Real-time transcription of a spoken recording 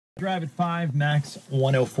Drive at 5, Max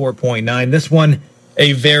 104.9. This one,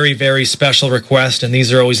 a very, very special request, and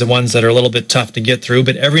these are always the ones that are a little bit tough to get through,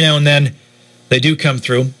 but every now and then they do come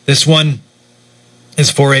through. This one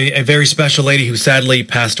is for a very special lady who sadly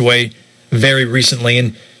passed away very recently,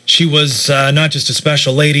 and she was not just a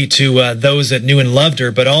special lady to those that knew and loved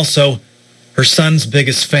her, but also her son's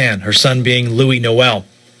biggest fan, her son being Noel.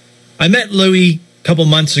 I met Louis a couple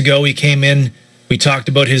months ago. He came in, we talked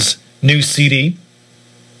about his new CD,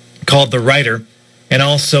 called The Writer, and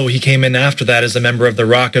also he came in after that as a member of the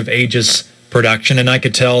Rock of Ages production, and I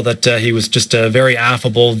could tell that he was just a very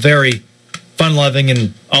affable, very fun-loving,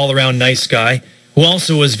 and all-around nice guy, who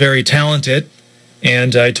also was very talented,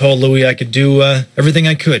 and I told Louis I could do everything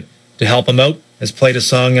I could to help him out. Has played a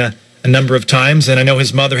song a number of times, and I know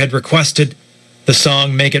his mother had requested the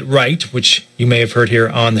song Make It Right, which you may have heard here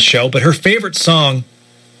on the show, but her favorite song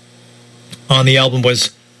on the album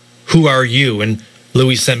was Who Are You? And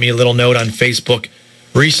Louis sent me a little note on Facebook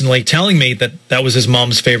recently telling me that that was his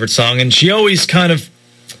mom's favorite song, and she always kind of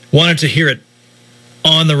wanted to hear it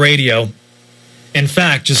on the radio. In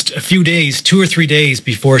fact, just a few days, 2 or 3 days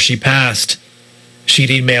before she passed, she'd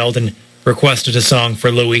emailed and requested a song for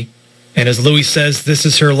Louis. And as Louis says, this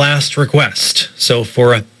is her last request. So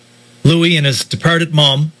for Louis and his departed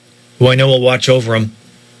mom, who I know will watch over him,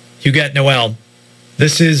 Huguette Noel,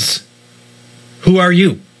 this is Who Are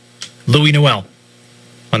You? Noel.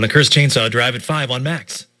 On the Cursed Chainsaw Drive at 5 on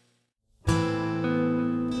Max.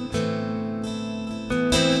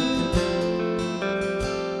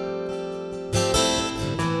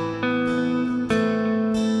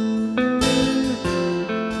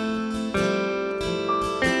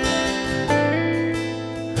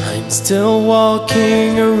 I'm still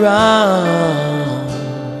walking around,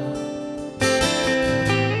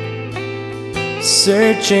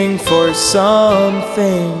 searching for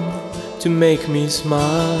something to make me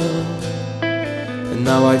smile, and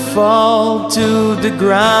now I fall to the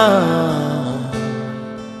ground.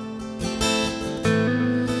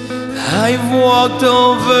 I've walked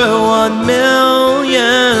over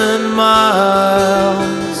 1,000,000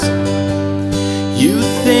 miles. You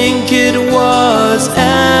think it was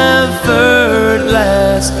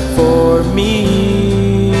effortless for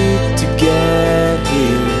me to get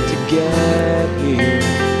here, to get here.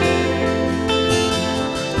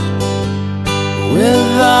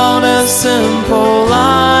 Without a simple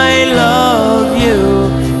I love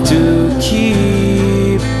you to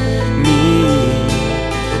keep me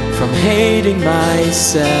from hating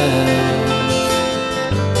myself.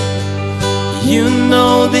 You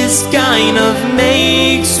know this kind of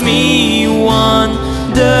makes me wonder,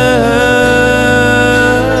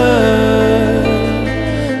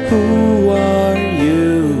 who are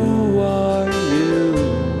you? Who are you?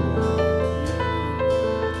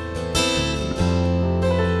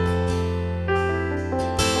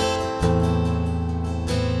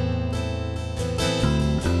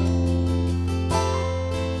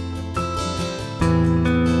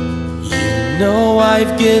 know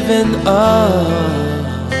I've given up,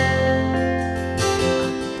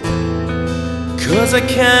 'cause I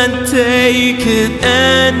can't take it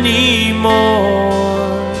anymore.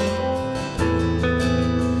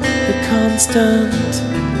 The constant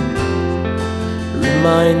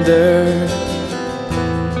reminder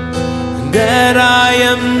that I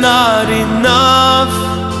am not enough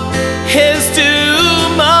is too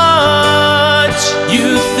much. You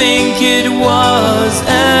think it was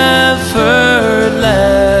effortless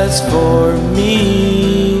for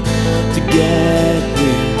me to get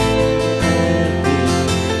here.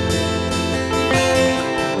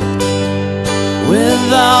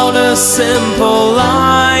 Without a simple I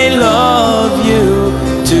love you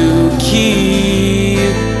to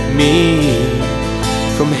keep me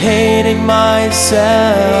from hating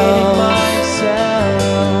myself.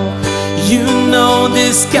 You know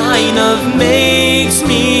this kind of makes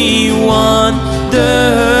me wonder,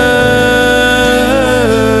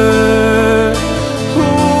 who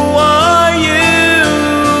are you?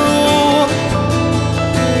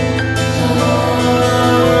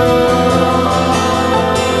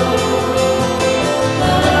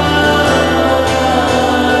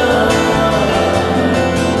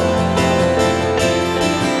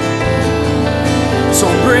 So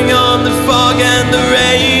bring on the fog and the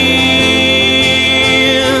rain,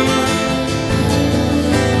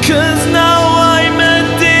 'cause now I'm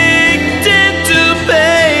addicted to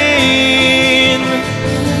pain.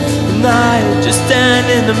 And I'll just stand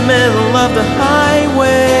in the middle of the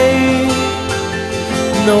highway.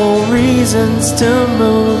 No reasons to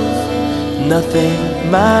move, nothing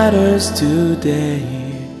matters today.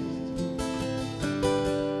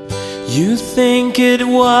 You think it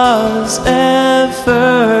was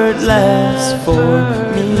effortless for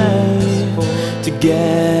me to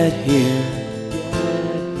get here.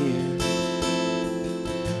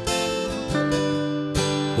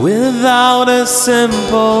 Without a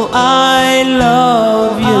simple I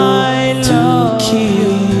love you to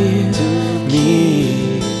keep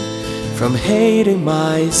me from hating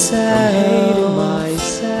myself.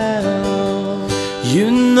 You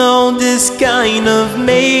know this kind of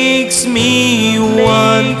makes me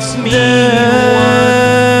wonder